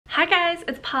Hi guys,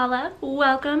 it's Paula.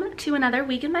 Welcome to another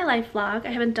week in my life vlog.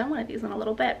 I haven't done one of these in a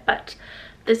little bit, but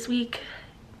this week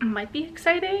might be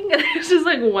exciting. There's just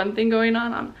like one thing going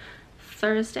on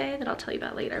Thursday that I'll tell you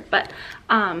about later, but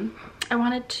I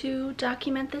wanted to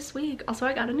document this week. Also,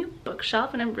 I got a new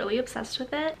bookshelf and I'm really obsessed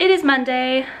with it. It is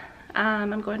Monday.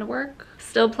 I'm going to work,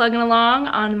 still plugging along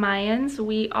on my ends.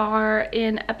 We are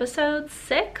in episode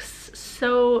 6,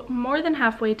 so more than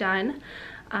halfway done.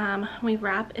 We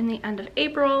wrap in the end of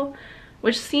April,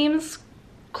 which seems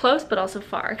close but also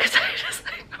far because I just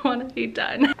like want to be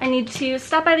done. I need to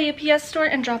stop by the UPS store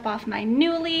and drop off my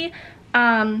Newly,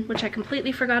 which I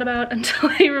completely forgot about until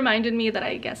they reminded me that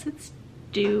I guess it's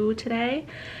due today.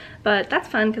 But that's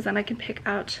fun because then I can pick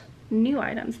out new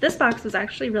items. This box was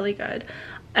actually really good.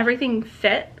 Everything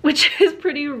fit, which is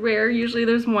pretty rare. Usually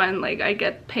there's one, like I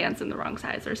get pants in the wrong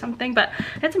size or something, but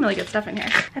I had some really good stuff in here.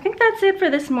 I think that's it for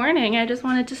this morning. I just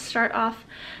wanted to start off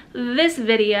this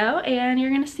video and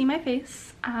you're gonna see my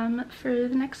face for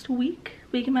the next week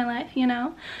in my life, you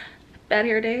know. Bad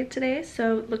hair day today,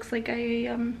 so it looks like I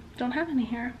don't have any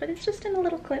hair, but it's just in a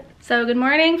little clip. So good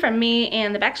morning from me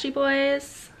and the Backstreet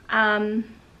Boys, and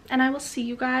I will see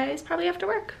you guys probably after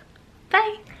work.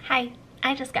 Bye. Hi.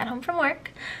 I just got home from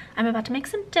work. I'm about to make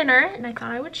some dinner and I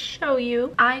thought I would show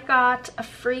you. I got a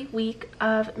free week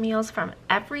of meals from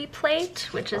Every Plate,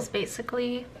 which is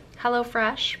basically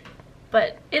HelloFresh,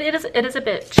 but it is a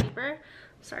bit cheaper.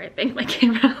 Sorry, I banged my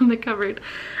camera on the cupboard.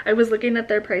 I was looking at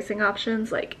their pricing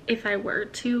options, like if I were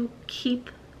to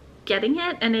keep getting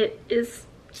it, and it is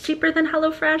cheaper than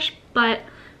HelloFresh, but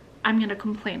I'm gonna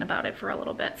complain about it for a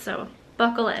little bit, so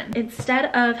buckle in. Instead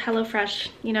of HelloFresh,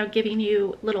 you know, giving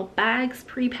you little bags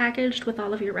pre-packaged with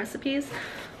all of your recipes,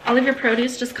 all of your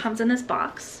produce just comes in this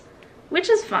box,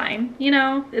 which is fine. You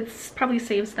know, it's probably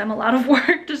saves them a lot of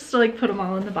work just to like put them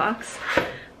all in the box.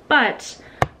 But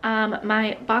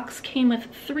my box came with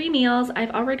 3 meals.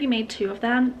 I've already made 2 of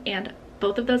them, and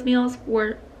both of those meals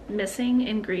were missing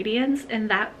ingredients, and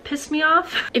that pissed me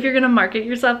off. If you're gonna market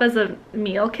yourself as a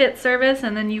meal kit service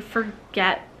and then you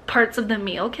forget parts of the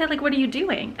meal kit, like what are you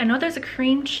doing? I know there's a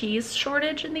cream cheese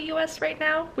shortage in the US right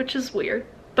now, which is weird,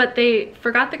 but they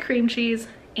forgot the cream cheese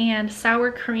and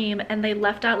sour cream and they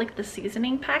left out like the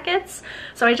seasoning packets,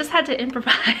 so I just had to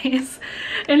improvise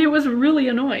and it was really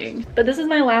annoying. But this is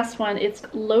my last one. It's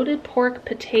loaded pork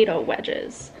potato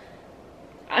wedges.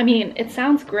 I mean, it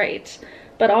sounds great,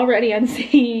 but already I'm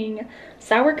seeing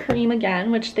sour cream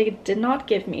again, which they did not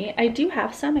give me. I do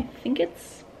have some. I think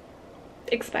it's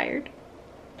expired,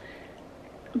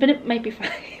 but it might be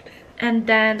fine. And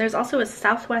then there's also a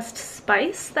Southwest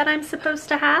spice that I'm supposed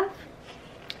to have.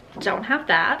 Don't have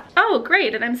that. Oh,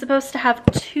 great. And I'm supposed to have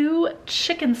 2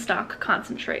 chicken stock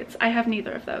concentrates. I have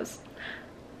neither of those.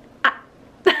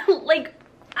 Like,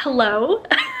 hello?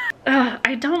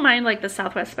 I don't mind like the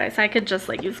Southwest spice. I could just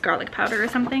like use garlic powder or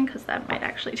something because that might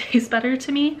actually taste better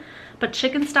to me. But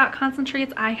chicken stock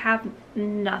concentrates, I have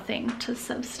nothing to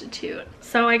substitute.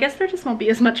 So I guess there just won't be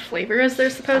as much flavor as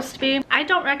there's supposed to be. I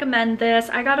don't recommend this.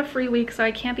 I got a free week, so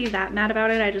I can't be that mad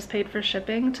about it. I just paid for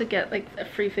shipping to get like a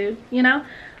free food, you know?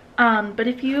 But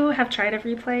if you have tried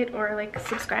Every Plate or like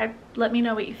subscribe, let me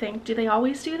know what you think. Do they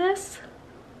always do this?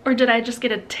 Or did I just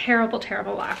get a terrible,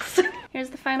 terrible box?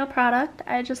 Here's the final product.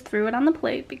 I just threw it on the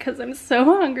plate because I'm so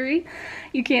hungry.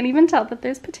 You can't even tell that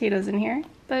there's potatoes in here,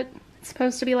 but it's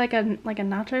supposed to be like a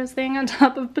nachos thing on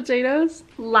top of potatoes.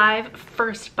 Live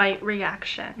first bite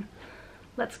reaction.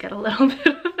 Let's get a little bit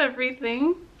of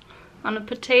everything on a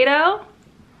potato.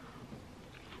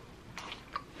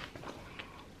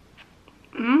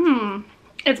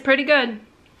 It's pretty good.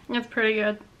 It's pretty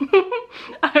good.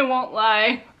 I won't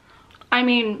lie. I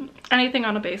mean, anything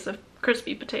on a base of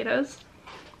crispy potatoes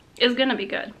is gonna be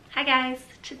good. Hi guys,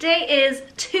 today is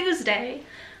Tuesday.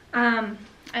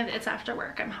 It's after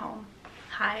work, I'm home.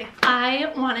 Hi.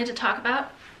 I wanted to talk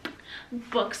about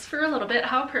books for a little bit.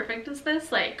 How perfect is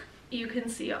this? Like, you can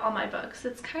see all my books.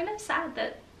 It's kind of sad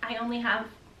that I only have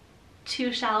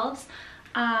 2 shelves,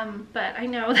 but I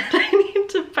know that I need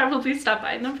to probably stop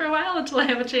buying them for a while until I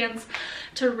have a chance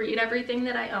to read everything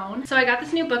that I own. So I got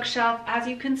this new bookshelf. As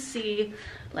you can see,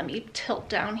 let me tilt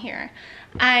down here.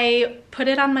 I put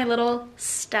it on my little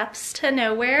steps to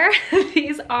nowhere.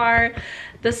 These are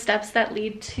the steps that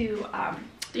lead to, there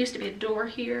used to be a door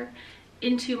here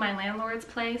into my landlord's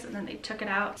place and then they took it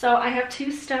out. So I have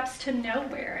 2 steps to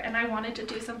nowhere and I wanted to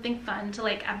do something fun to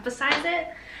like emphasize it.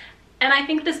 And I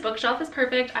think this bookshelf is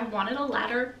perfect. I wanted a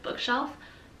ladder bookshelf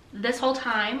this whole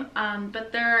time,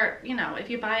 but they're, you know, if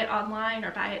you buy it online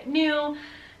or buy it new,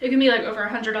 it can be like over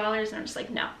 $100 and I'm just like,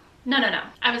 no.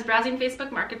 I was browsing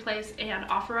Facebook Marketplace and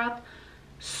OfferUp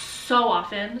so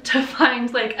often to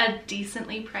find like a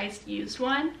decently priced used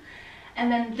one.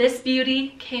 And then this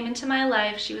beauty came into my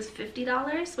life. She was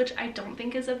 $50, which I don't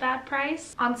think is a bad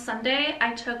price. On Sunday,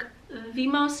 I took the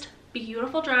most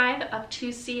beautiful drive up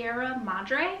to Sierra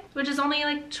Madre, which is only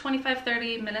like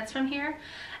 25-30 minutes from here.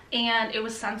 And it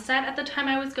was sunset at the time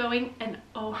I was going, and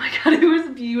oh my god, it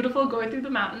was beautiful going through the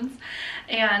mountains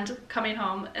and coming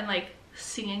home and like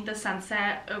seeing the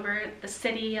sunset over the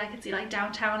city. I could see like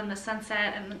downtown and the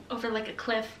sunset and over like a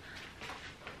cliff.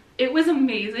 It was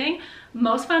amazing.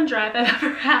 Most fun drive I've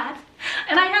ever had.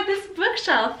 And I had this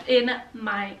bookshelf in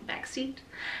my backseat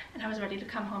and I was ready to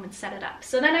come home and set it up.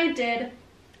 So then I did,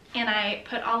 and I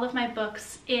put all of my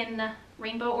books in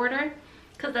rainbow order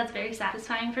because that's very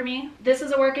satisfying for me. This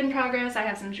is a work in progress. I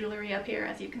have some jewelry up here,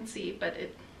 as you can see, but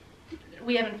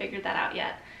we haven't figured that out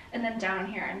yet. And then down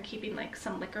here I'm keeping like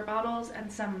some liquor bottles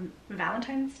and some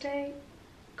Valentine's Day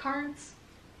cards.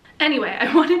 Anyway,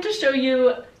 I wanted to show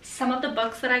you some of the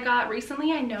books that I got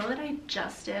recently. I know that I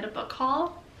just did a book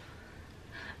haul,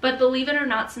 but believe it or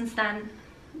not, since then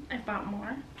I've bought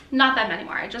more. Not that many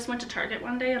more. I just went to Target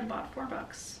one day and bought 4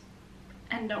 books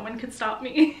and no one could stop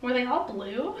me. Were they all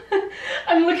blue?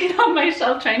 I'm looking on my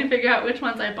shelf trying to figure out which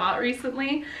ones I bought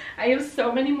recently. I have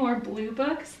so many more blue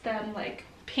books than like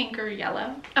pink or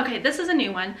yellow. Okay, this is a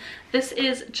new one. This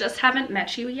is Just Haven't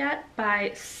Met You Yet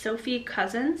by Sophie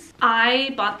Cousins.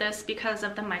 I bought this because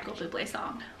of the Michael Bublé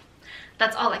song.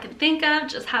 That's all I can think of.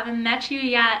 Just Haven't Met You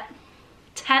Yet.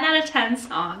 10 out of 10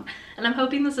 song. And I'm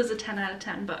hoping this is a 10 out of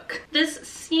 10 book. This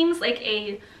seems like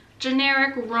a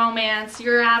generic romance,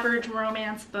 your average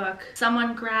romance book.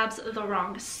 Someone grabs the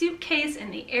wrong suitcase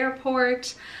in the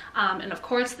airport, and of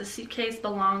course the suitcase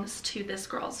belongs to this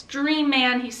girl's dream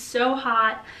man. He's so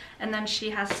hot, and then she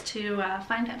has to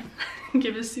find him and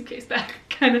give his suitcase back,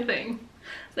 kind of thing.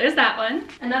 So there's that one.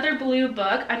 Another blue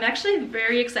book. I'm actually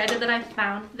very excited that I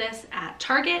found this at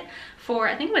Target for,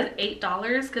 I think it was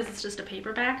 $8 because it's just a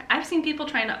paperback. I've seen people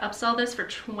trying to upsell this for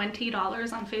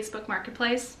 $20 on Facebook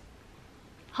Marketplace.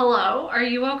 Hello, are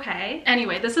you okay?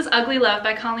 Anyway, this is Ugly Love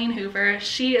by Colleen Hoover.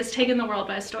 She is taking the world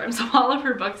by storm, so all of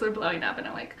her books are blowing up and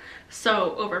are like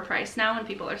so overpriced now and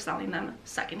people are selling them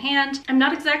secondhand. I'm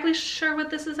not exactly sure what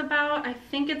this is about. I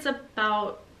think it's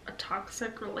about a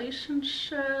toxic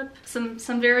relationship, some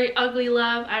very ugly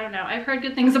love. I don't know. I've heard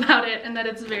good things about it and that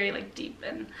it's very like deep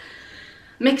and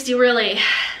makes you really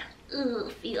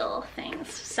feel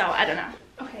things. So I don't know.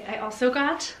 Okay, I also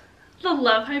got The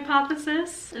Love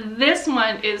Hypothesis. This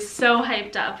one is so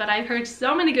hyped up, but I've heard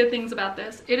so many good things about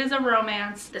this. It is a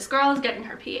romance. This girl is getting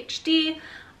her PhD.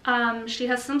 She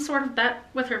has some sort of bet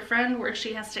with her friend where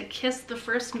she has to kiss the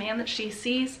first man that she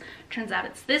sees. Turns out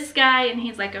it's this guy, and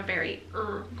he's like a very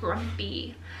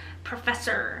grumpy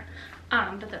professor.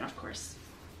 But then of course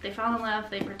they fall in love,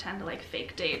 they pretend to like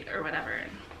fake date or whatever.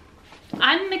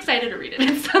 I'm excited to read it.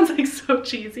 It sounds like so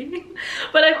cheesy,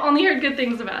 but I've only heard good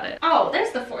things about it. Oh,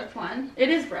 there's the 4th one. It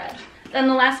is red. Then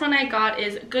the last one I got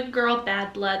is Good Girl,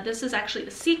 Bad Blood. This is actually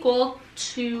the sequel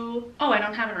to, oh, I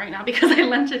don't have it right now because I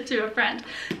lent it to a friend,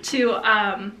 to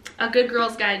A Good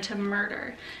Girl's Guide to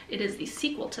Murder. It is the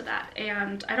sequel to that,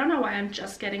 and I don't know why I'm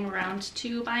just getting around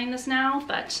to buying this now,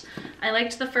 but I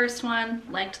liked the first one,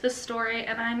 liked the story,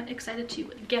 and I'm excited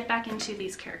to get back into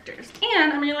these characters.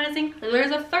 And I'm realizing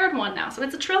there's a 3rd one now, so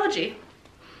it's a trilogy.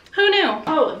 Who knew?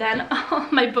 Oh, then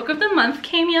my book of the month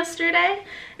came yesterday,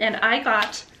 and I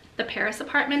got The Paris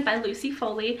Apartment by Lucy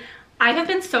Foley. I have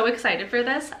been so excited for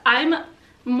this. I'm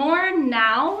more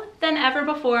now than ever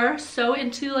before so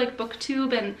into like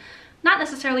booktube and not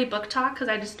necessarily book talk because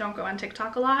I just don't go on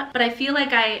TikTok a lot, but I feel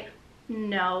like I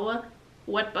know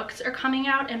what books are coming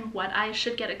out and what I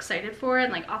should get excited for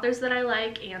and like authors that I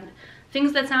like and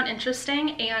things that sound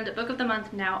interesting. And Book of the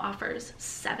Month now offers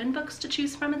 7 books to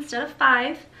choose from instead of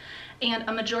 5. And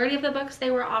a majority of the books they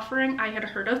were offering I had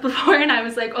heard of before, and I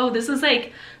was like, oh, this is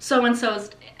like so-and-so's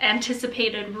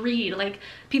anticipated read. Like,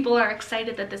 people are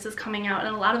excited that this is coming out,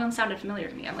 and a lot of them sounded familiar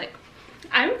to me. I'm like,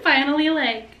 I'm finally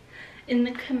like in the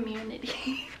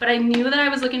community. But I knew that I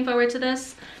was looking forward to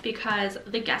this because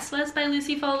The Guest List by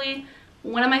Lucy Foley,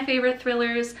 one of my favorite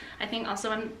thrillers. I think also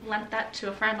I lent that to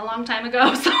a friend a long time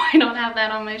ago, so I don't have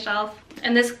that on my shelf.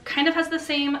 And this kind of has the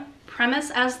same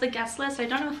premise as The Guest List. I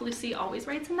don't know if Lucy always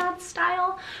writes in that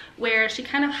style, where she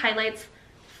kind of highlights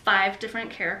 5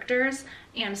 different characters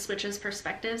and switches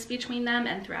perspectives between them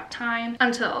and throughout time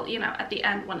until, you know, at the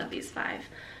end one of these 5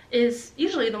 is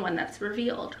usually the one that's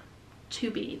revealed to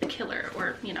be the killer,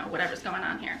 or, you know, whatever's going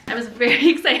on here. I was very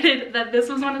excited that this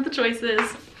was one of the choices,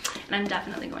 and I'm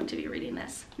definitely going to be reading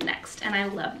this next. And I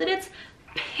love that it's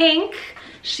pink.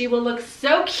 She will look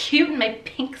so cute in my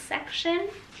pink section.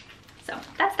 So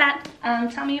that's that.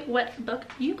 Tell me what book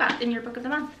you got in your book of the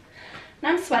month. Now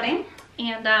I'm sweating,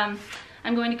 and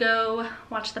I'm going to go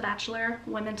watch The Bachelor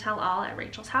Women Tell All at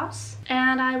Rachel's house,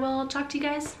 and I will talk to you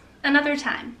guys another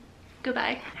time.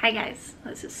 Goodbye. Hi guys,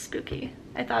 this is spooky.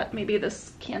 I thought maybe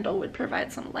this candle would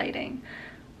provide some lighting.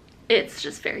 It's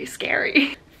just very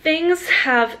scary. Things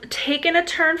have taken a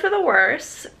turn for the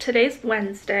worse. Today's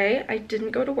Wednesday. I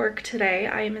didn't go to work today.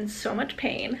 I am in so much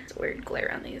pain. It's a weird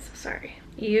glare on these, sorry.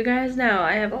 You guys know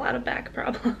I have a lot of back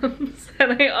problems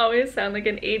and I always sound like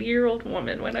an 80-year-old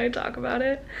woman when I talk about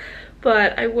it.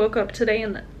 But I woke up today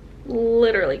and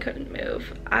literally couldn't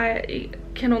move. I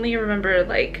can only remember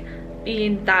like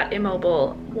being that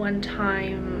immobile one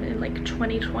time in like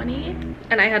 2020,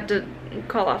 and I had to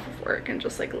call off of work and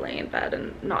just like lay in bed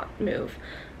and not move.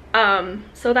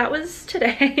 So that was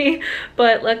today,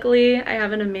 but luckily I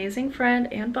have an amazing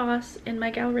friend and boss in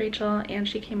my gal Rachel, and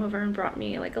she came over and brought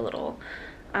me like a little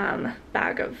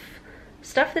bag of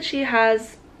stuff that she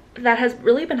has that has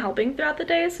really been helping throughout the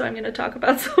day, so I'm going to talk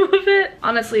about some of it.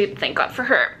 Honestly, thank God for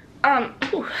her.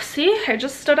 Ooh, see, I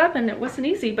just stood up and it wasn't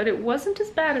easy, but it wasn't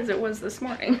as bad as it was this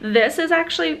morning. This is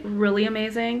actually really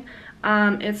amazing.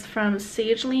 It's from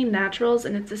Sagely Naturals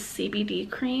and it's a CBD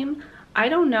cream. I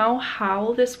don't know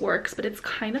how this works, but it's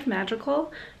kind of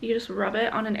magical. You just rub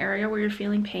it on an area where you're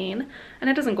feeling pain and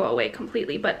it doesn't go away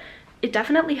completely, but it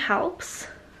definitely helps,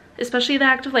 especially the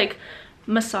act of like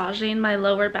massaging my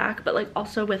lower back, but like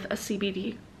also with a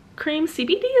CBD cream.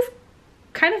 CBD is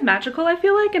kind of magical, I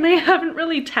feel like, and I haven't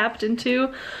really tapped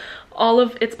into all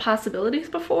of its possibilities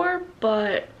before,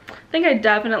 but I think I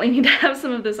definitely need to have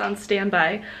some of this on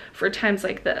standby for times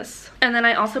like this. And then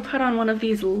I also put on one of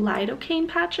these lidocaine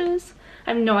patches.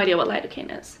 I have no idea what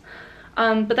lidocaine is,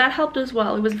 but that helped as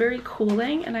well. It was very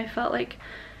cooling and I felt like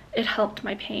it helped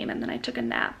my pain. And then I took a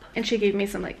nap and she gave me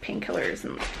some like painkillers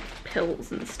and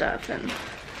pills and stuff and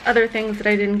other things that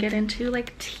I didn't get into,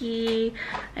 like tea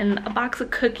and a box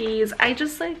of cookies. I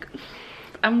just like,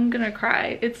 I'm gonna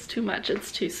cry. It's too much.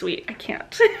 It's too sweet. I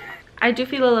can't. I do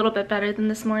feel a little bit better than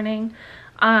this morning.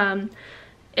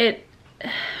 It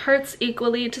hurts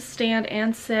equally to stand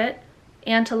and sit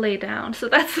and to lay down. So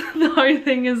that's the hard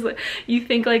thing, is that you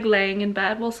think like laying in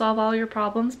bed will solve all your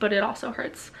problems, but it also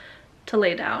hurts to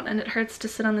lay down, and it hurts to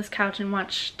sit on this couch and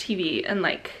watch TV, and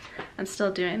like I'm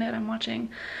still doing it. I'm watching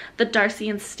the Darcy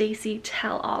and Stacy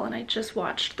Tell All, and I just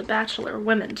watched The Bachelor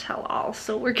Women Tell All,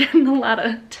 so we're getting a lot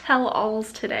of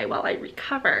tell-alls today while I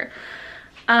recover.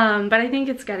 But I think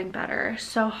it's getting better,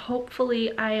 so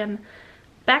hopefully I am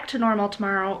back to normal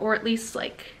tomorrow, or at least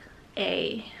like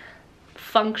a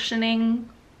functioning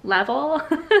level.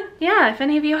 Yeah, if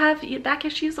any of you have back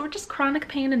issues or just chronic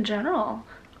pain in general,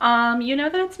 you know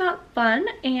that it's not fun,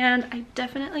 and I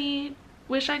definitely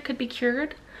wish I could be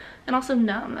cured. And also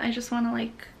numb. I just want to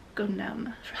like go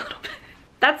numb for a little bit.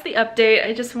 That's the update.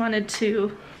 I just wanted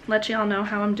to let y'all know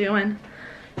how I'm doing.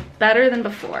 Better than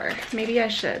before. Maybe I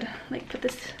should like put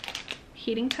this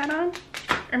heating pad on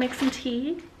or make some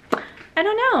tea. I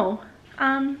don't know.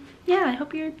 Yeah, I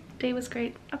hope your day was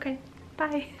great. Okay,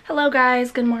 bye. Hello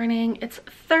guys, good morning. It's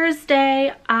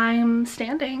Thursday. I'm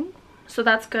standing, so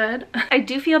that's good. I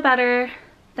do feel better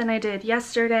than I did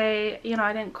yesterday. You know,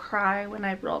 I didn't cry when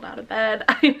I rolled out of bed.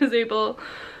 I was able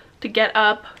to get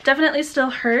up. Definitely still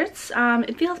hurts.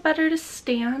 It feels better to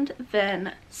stand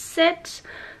than sit.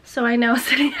 So I know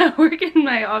sitting at work in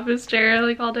my office chair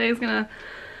like all day is gonna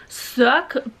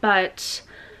suck, but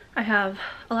I have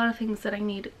a lot of things that I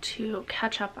need to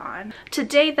catch up on.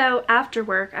 Today though, after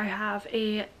work, I have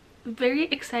a very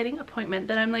exciting appointment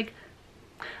that I'm like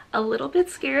a little bit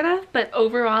scared of, but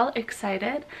overall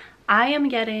excited. I am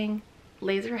getting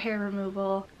laser hair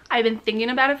removal. I've been thinking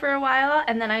about it for a while,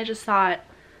 and then I just thought,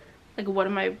 like, what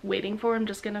am I waiting for? I'm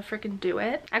just gonna freaking do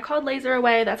it. I called Laser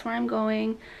Away, that's where I'm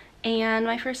going, and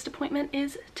my first appointment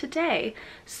is today.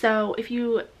 So if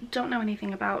you don't know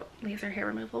anything about laser hair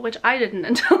removal, which I didn't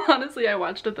until honestly I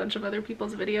watched a bunch of other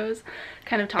people's videos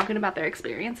kind of talking about their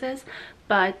experiences,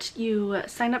 but you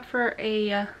sign up for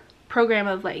a program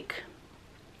of like,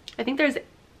 I think there's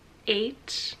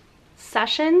 8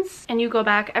 sessions, and you go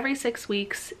back every 6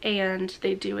 weeks and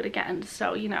they do it again.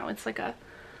 So, you know, it's like a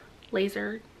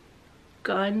laser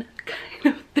gun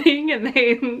kind of thing, and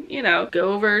they, you know,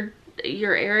 go over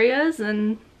your areas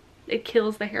and it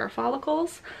kills the hair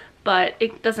follicles, but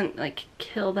it doesn't like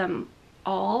kill them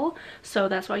all. So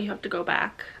that's why you have to go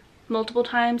back multiple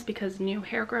times, because new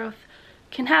hair growth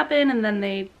can happen, and then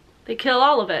they kill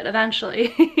all of it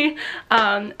eventually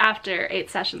after 8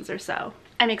 sessions or so.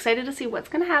 I'm excited to see what's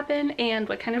gonna happen and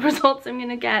what kind of results I'm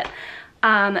gonna get.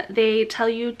 They tell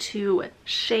you to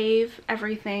shave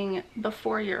everything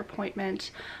before your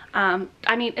appointment.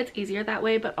 I mean, it's easier that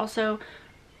way, but also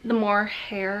the more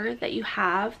hair that you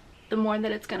have, the more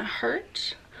that it's gonna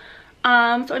hurt. So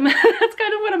that's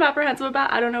kind of what I'm apprehensive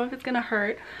about. I don't know if it's gonna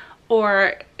hurt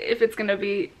or if it's gonna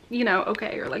be, you know,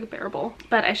 okay or like bearable.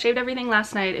 But I shaved everything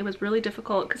last night. It was really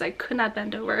difficult because I could not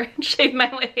bend over and shave my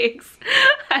legs.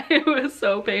 It was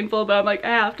so painful, but I'm like, I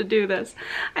have to do this.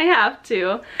 I have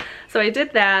to. So I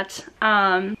did that.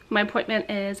 My appointment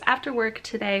is after work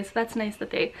today, so that's nice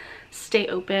that they stay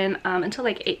open until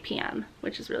like 8 p.m,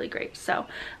 which is really great. So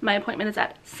my appointment is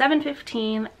at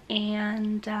 7:15,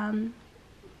 and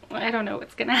I don't know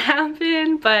what's gonna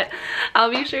happen, but I'll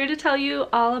be sure to tell you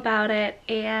all about it,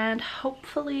 and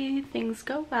hopefully things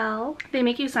go well. They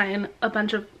make you sign a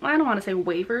bunch of, I don't want to say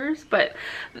waivers, but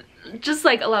just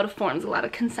like a lot of forms, a lot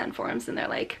of consent forms, and they're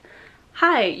like,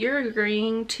 hi, you're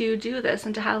agreeing to do this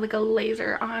and to have like a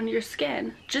laser on your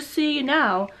skin. Just so you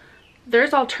know,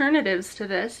 there's alternatives to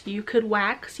this. You could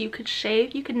wax, you could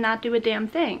shave, you could not do a damn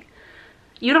thing.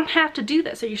 You don't have to do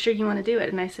this. Are you sure you want to do it?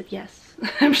 And I said, yes.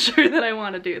 I'm sure that I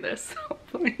want to do this.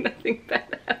 Hopefully nothing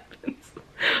bad happens.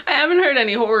 I haven't heard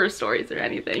any horror stories or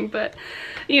anything, but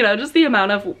you know, just the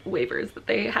amount of waivers that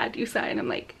they had you sign, I'm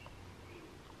like,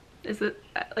 is it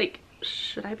like,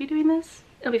 should I be doing this?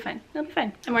 It'll be fine. It'll be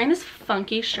fine. I'm wearing this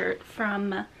funky shirt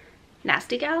from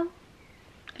Nasty Gal.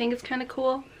 I think it's kind of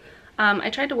cool.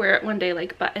 I tried to wear it one day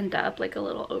like buttoned up, like a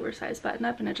little oversized button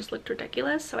up, and it just looked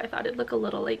ridiculous. So I thought it'd look a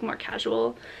little like more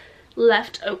casual,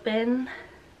 left open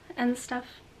and stuff.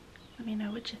 Let me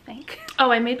know what you think. Oh,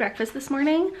 I made breakfast this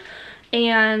morning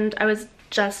and I was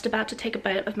just about to take a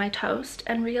bite of my toast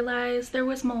and realized there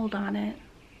was mold on it.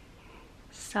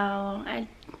 So I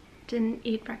didn't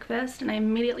eat breakfast and I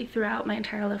immediately threw out my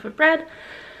entire loaf of bread.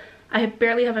 I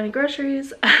barely have any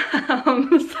groceries,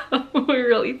 so we're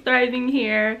really thriving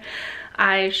here.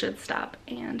 I should stop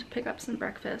and pick up some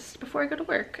breakfast before I go to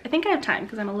work. I think I have time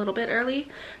because I'm a little bit early,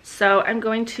 so I'm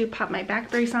going to pop my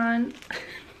back brace on,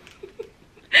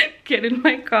 get in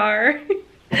my car,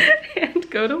 and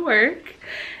go to work,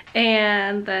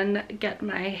 and then get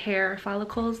my hair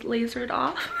follicles lasered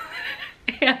off.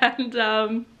 And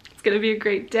it's gonna be a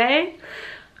great day.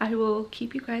 I will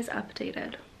keep you guys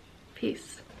updated.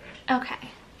 Peace. Okay,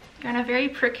 you're on a very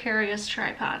precarious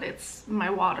tripod. It's my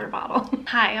water bottle.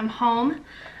 Hi, I'm home.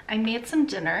 I made some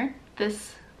dinner.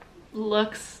 This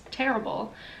looks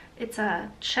terrible. It's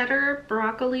a cheddar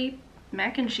broccoli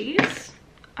mac and cheese.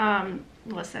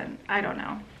 Listen, I don't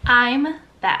know. I'm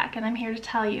back and I'm here to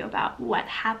tell you about what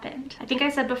happened. I think I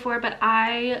said before, but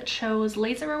I chose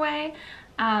Laser Away.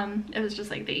 It was just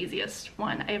like the easiest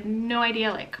one. I have no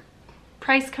idea like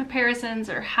price comparisons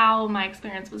or how my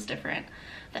experience was different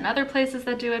than other places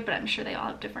that do it, but I'm sure they all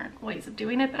have different ways of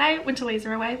doing it. But I went to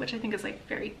Laser Away, which I think is like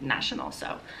very national,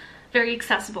 so very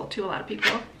accessible to a lot of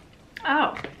people.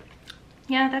 Oh,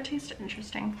 yeah, that tasted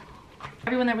interesting.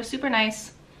 Everyone there was super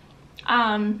nice.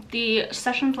 The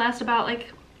sessions last about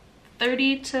like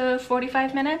 30 to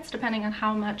 45 minutes, depending on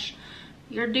how much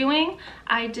you're doing.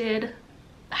 I did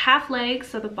half legs,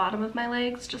 so the bottom of my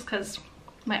legs, just because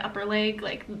my upper leg,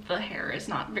 like the hair is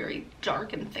not very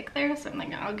dark and thick there, so I'm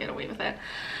like, I'll get away with it.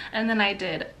 And then I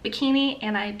did bikini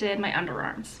and I did my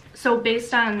underarms. So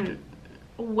based on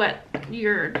what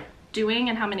you're doing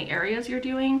and how many areas you're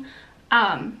doing,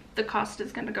 the cost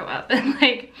is gonna go up, and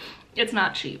like it's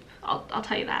not cheap, I'll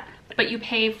tell you that. But you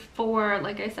pay for,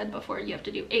 like I said before, you have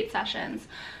to do 8 sessions,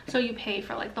 so you pay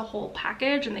for like the whole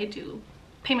package, and they do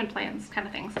payment plans kind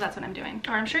of thing. So that's what I'm doing.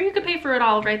 Or I'm sure you could pay for it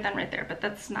all right then, right there, but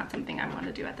that's not something I want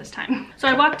to do at this time. So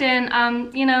I walked in,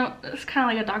 you know, it's kind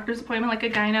of like a doctor's appointment, like a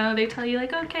gyno. They tell you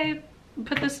like, okay,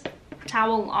 put this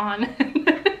towel on.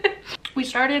 We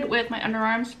started with my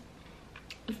underarms.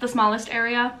 It's the smallest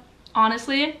area,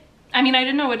 honestly. I mean, I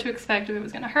didn't know what to expect, if it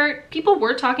was gonna hurt. People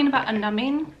were talking about a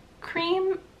numbing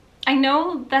cream. I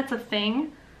know that's a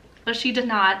thing, but she did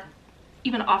not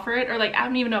even offer it, or like I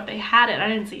don't even know if they had it. I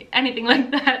didn't see anything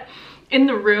like that in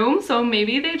the room, so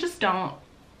maybe they just don't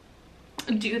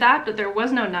do that. But there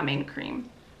was no numbing cream,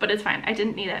 but it's fine, I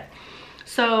didn't need it.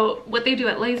 So what they do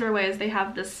at Laser Away is they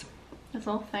have this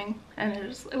little thing, and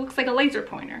it looks like a laser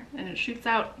pointer, and it shoots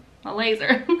out a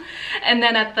laser. And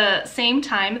then at the same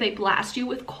time they blast you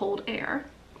with cold air,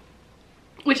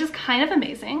 which is kind of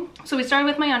amazing. So we started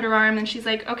with my underarm, and she's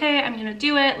like, okay, I'm gonna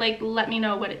do it, like let me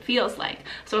know what it feels like.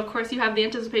 So of course you have the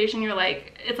anticipation, you're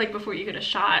like, it's like before you get a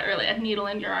shot or like a needle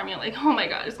in your arm, you're like, oh my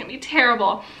god, it's gonna be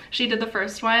terrible. She did the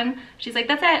first one, she's like,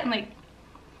 that's it. And like,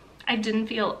 I didn't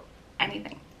feel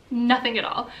anything, nothing at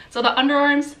all. So the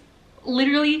underarms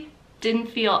literally didn't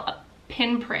feel a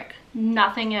pinprick,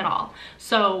 nothing at all.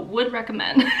 So would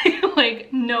recommend.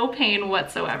 Like no pain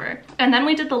whatsoever. And then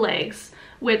we did the legs,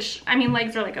 which, I mean,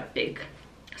 legs are like a big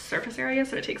surface area,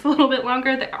 so it takes a little bit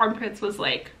longer. The armpits was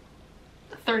like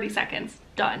 30 seconds,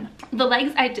 done. The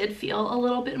legs I did feel a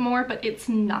little bit more, but it's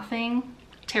nothing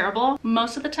terrible.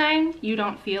 Most of the time you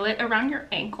don't feel it. Around your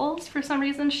ankles, for some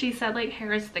reason, she said like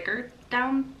hair is thicker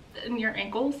down in your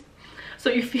ankles, so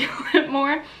you feel it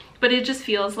more, but it just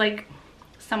feels like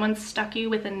someone stuck you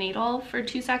with a needle for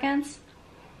 2 seconds,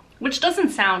 which doesn't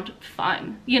sound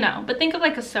fun, you know, but think of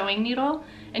like a sewing needle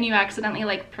and you accidentally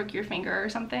like prick your finger or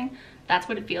something. That's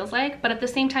what it feels like. But at the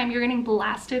same time, you're getting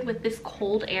blasted with this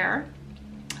cold air,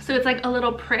 so it's like a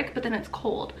little prick, but then it's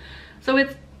cold. So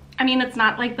it's, I mean, it's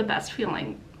not like the best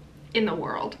feeling in the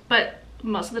world, but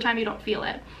most of the time you don't feel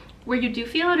it. Where you do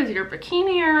feel it is your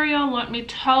bikini area, let me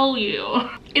tell you.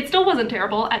 It still wasn't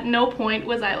terrible. At no point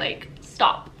was I like,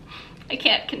 stop, I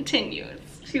can't continue,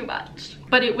 it's too much.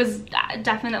 But it was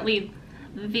definitely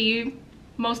the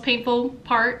most painful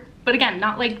part. But again,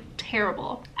 not like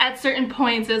terrible. At certain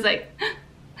points it was like,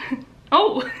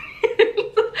 oh,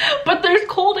 but there's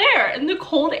cold air, and the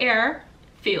cold air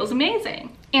feels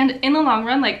amazing. And in the long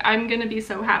run, like, I'm gonna be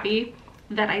so happy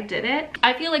that I did it.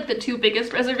 I feel like the two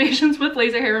biggest reservations with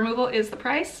laser hair removal is the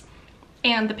price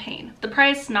and the pain. The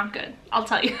price, not good, I'll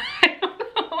tell you. I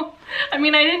don't know. I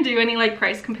mean, I didn't do any like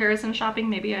price comparison shopping.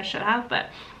 Maybe I should have, but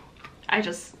I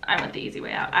went the easy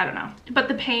way out. I don't know. But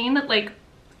the pain, like,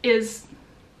 is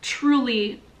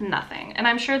truly nothing. And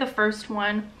I'm sure the first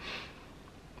one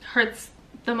hurts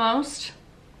the most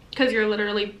because you're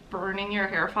literally burning your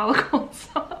hair follicles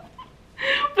off.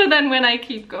 But then when I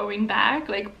keep going back,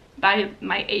 like by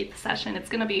my 8th session, it's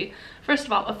gonna be, first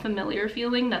of all, a familiar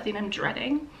feeling, nothing I'm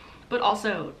dreading, but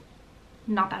also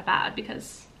not that bad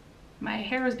because my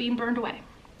hair is being burned away.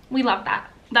 We love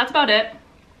that. That's about it.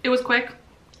 It was quick.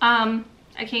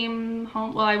 I came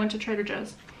home, well, I went to Trader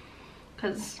Joe's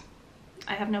because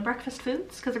I have no breakfast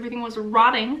foods because everything was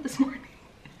rotting this morning.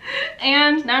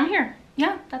 And now I'm here.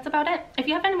 Yeah, that's about it. If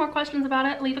you have any more questions about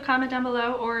it, leave a comment down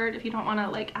below, or if you don't want to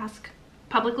like ask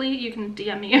publicly, you can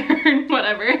DM me or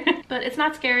whatever. But it's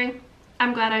not scary.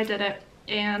 I'm glad I did it,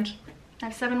 and I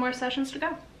have 7 more sessions to go.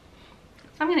 So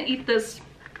I'm gonna eat this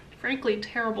frankly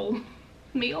terrible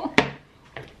meal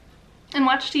and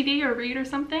watch TV or read or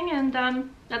something, and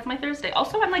that's my Thursday.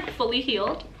 Also, I'm like fully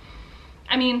healed.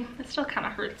 I mean, it still kind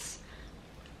of hurts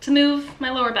to move. My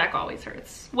lower back always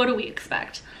hurts. What do we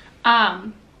expect?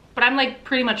 But I'm like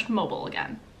pretty much mobile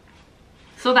again,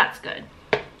 so that's good.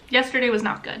 Yesterday was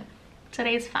not good.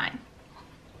 Today's fine.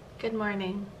 Good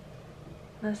morning.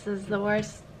 This is the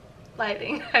worst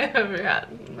lighting I've ever had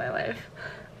in my life.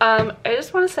 I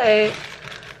just want to say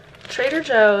Trader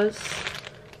Joe's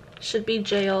should be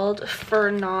jailed for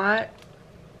not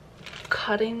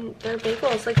cutting their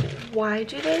bagels. Like, why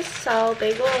do they sell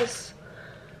bagels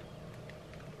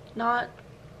not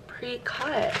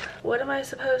pre-cut? What am I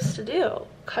supposed to do?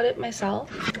 Cut it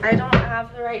myself? I don't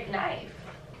have the right knife.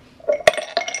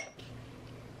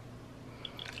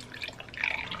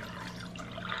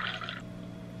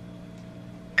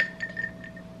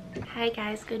 Hi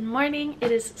guys, good morning.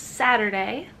 It is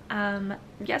Saturday.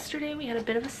 Yesterday we had a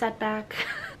bit of a setback.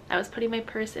 I was putting my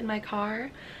purse in my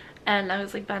car and I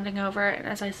was like bending over, and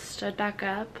as I stood back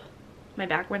up, my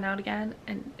back went out again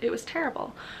and it was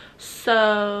terrible.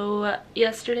 So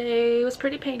yesterday was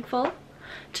pretty painful.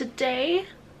 Today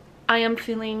I am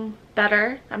feeling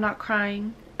better. I'm not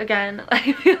crying again.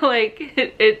 I feel like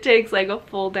it takes like a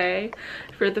full day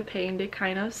for the pain to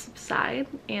kind of subside,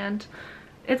 and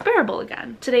it's bearable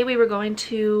again. Today we were going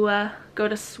to go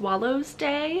to Swallows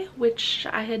Day, which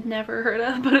I had never heard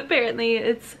of, but apparently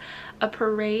it's a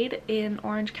parade in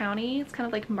Orange County. It's kind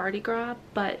of like Mardi Gras,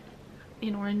 but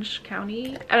in Orange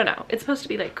County. I don't know. It's supposed to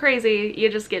be like crazy. You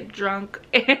just get drunk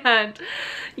and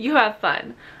you have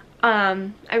fun.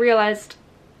 I realized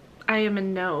I am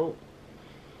in no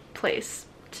place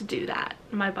to do that.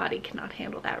 My body cannot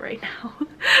handle that right now.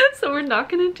 So we're not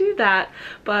gonna do that,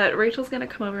 but Rachel's gonna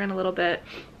come over in a little bit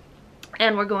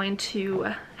and we're going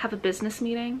to have a business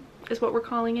meeting, is what we're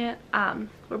calling it.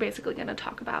 We're basically gonna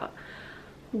talk about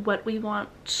what we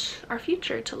want our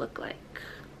future to look like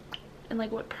and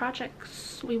like what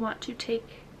projects we want to take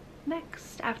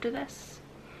next after this.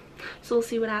 So we'll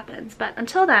see what happens. But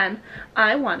until then,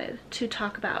 I wanted to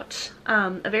talk about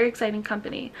a very exciting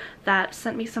company that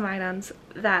sent me some items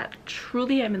that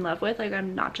truly I'm in love with. Like,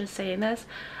 I'm not just saying this.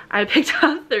 I picked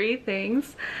out 3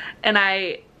 things and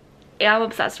I am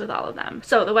obsessed with all of them.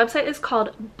 So the website is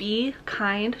called Be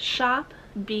Kind Shop,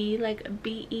 B like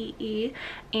B-E-E,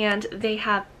 and they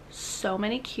have so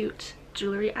many cute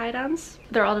jewelry items.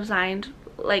 They're all designed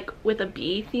like with a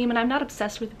bee theme, and I'm not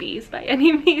obsessed with bees by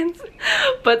any means,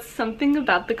 but something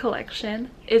about the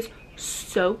collection is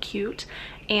so cute,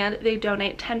 and they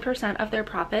donate 10% of their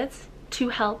profits to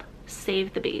help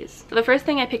save the bees. So the first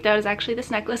thing I picked out is actually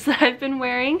this necklace that I've been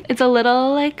wearing. It's a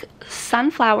little like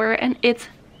sunflower and it's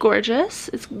gorgeous.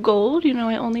 It's gold, you know,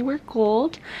 I only wear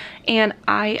gold, and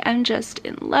I am just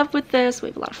in love with this. We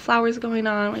have a lot of flowers going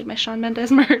on. We have my Shawn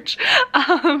Mendes merch.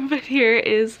 But here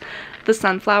is the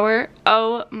sunflower.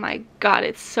 Oh my god,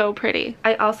 it's so pretty.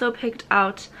 I also picked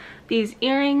out these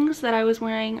earrings that I was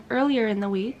wearing earlier in the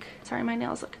week. Sorry, my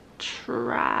nails look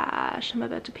trash. I'm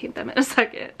about to paint them in a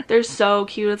second. They're so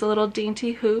cute. It's a little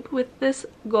dainty hoop with this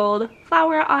gold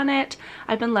flower on it.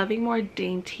 I've been loving more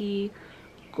dainty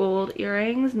gold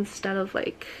earrings instead of,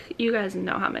 like, you guys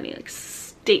know how many like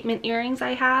statement earrings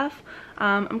I have.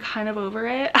 I'm kind of over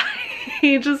it.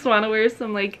 I just want to wear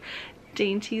some like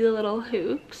dainty little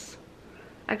hoops.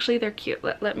 Actually, they're cute.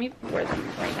 Let me wear them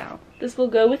right now. This will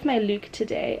go with my look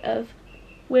today of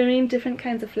wearing different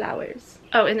kinds of flowers.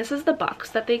 Oh, and this is the box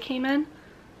that they came in,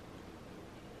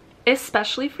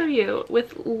 especially for you,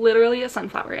 with literally a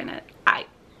sunflower in it.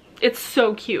 It's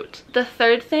so cute. The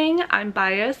third thing, I'm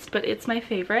biased, but it's my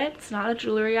favorite. It's not a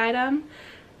jewelry item.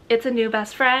 It's a new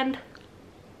best friend.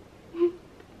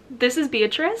 This is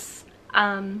Beatrice.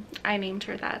 I named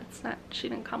her that. It's not, she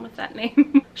didn't come with that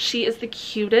name. She is the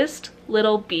cutest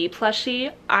little bee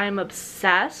plushie. I'm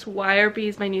obsessed. Why are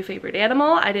bees my new favorite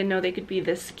animal? I didn't know they could be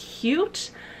this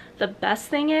cute. The best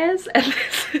thing is, and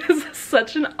this is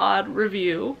such an odd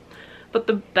review, but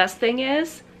the best thing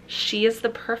is, she is the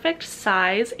perfect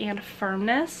size and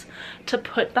firmness to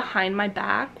put behind my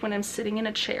back when I'm sitting in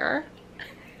a chair.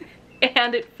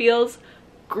 And it feels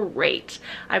great.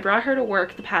 I brought her to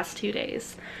work the past 2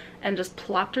 days and just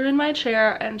plopped her in my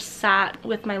chair and sat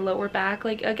with my lower back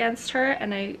like against her,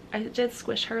 and I did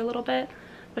squish her a little bit,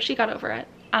 but she got over it.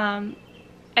 And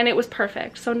it was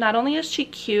perfect. So not only is she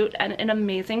cute and an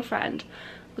amazing friend,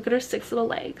 look at her 6 little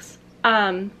legs.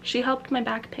 She helped my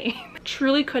back pain.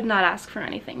 Truly could not ask for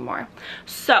anything more.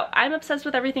 So I'm obsessed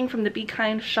with everything from the Be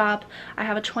Kind shop. I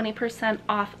have a 20%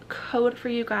 off code for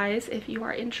you guys if you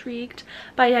are intrigued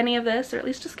by any of this, or at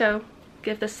least just go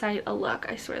give this site a look.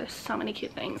 I swear there's so many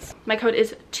cute things. My code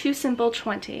is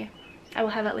tewsimple20. I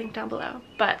will have that link down below.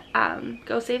 But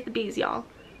go save the bees, y'all,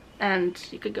 and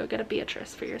you could go get a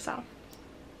Beatrice for yourself.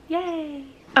 Yay!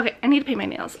 Okay, I need to paint my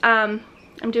nails.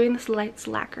 I'm doing this light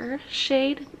lacquer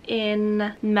shade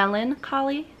in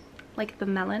Melancholy, like the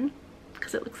melon,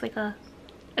 because it looks like a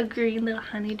green little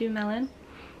honeydew melon.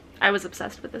 I was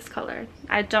obsessed with this color.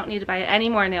 I don't need to buy any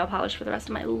more nail polish for the rest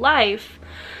of my life,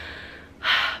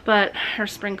 but her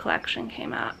spring collection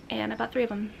came out and I bought 3 of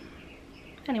them.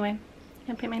 Anyway, I'm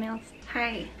gonna paint my nails.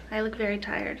 Hi, I look very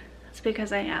tired. That's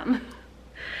because I am.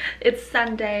 It's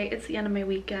Sunday, it's the end of my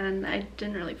weekend. I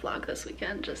didn't really vlog this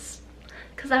weekend, just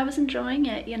because I was enjoying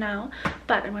it, you know,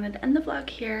 but I wanted to end the vlog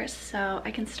here so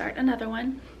I can start another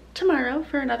one tomorrow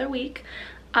for another week.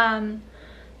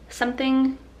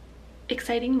 Something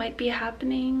exciting might be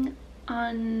happening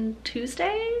on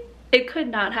Tuesday. It could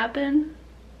not happen.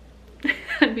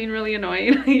 I'm being really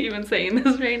annoying even saying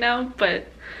this right now, but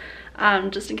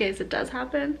just in case it does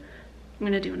happen, I'm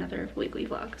gonna do another weekly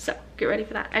vlog, so get ready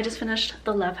for that. I just finished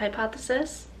The Love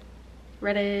Hypothesis,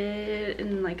 read it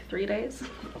in like 3 days.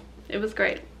 It was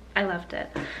great. I loved it.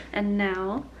 And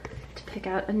now to pick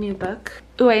out a new book.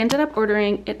 Oh, I ended up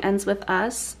ordering It Ends With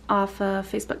Us off of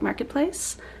Facebook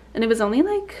Marketplace, and it was only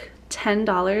like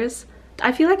 $10.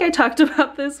 I feel like I talked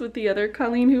about this with the other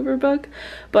Colleen Hoover book,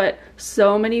 but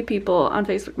so many people on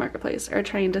Facebook Marketplace are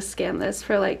trying to scam this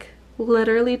for like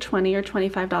literally $20 or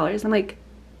 $25. I'm like,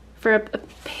 for a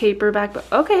paperback book,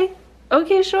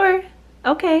 okay, sure,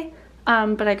 okay.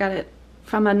 But I got it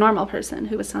from a normal person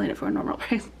who was selling it for a normal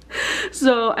price.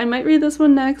 So I might read this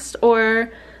one next, or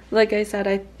like I said,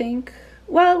 I think,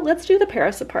 well, let's do The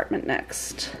Paris Apartment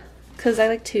next, because I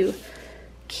like to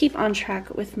keep on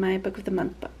track with my book of the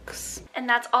month books. And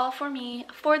that's all for me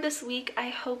for this week. I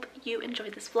hope you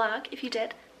enjoyed this vlog. If you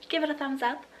did, give it a thumbs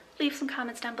up, leave some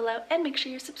comments down below, and make sure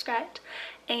you're subscribed.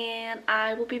 And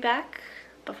I will be back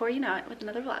before you know it with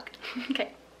another vlog.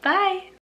 Okay, bye!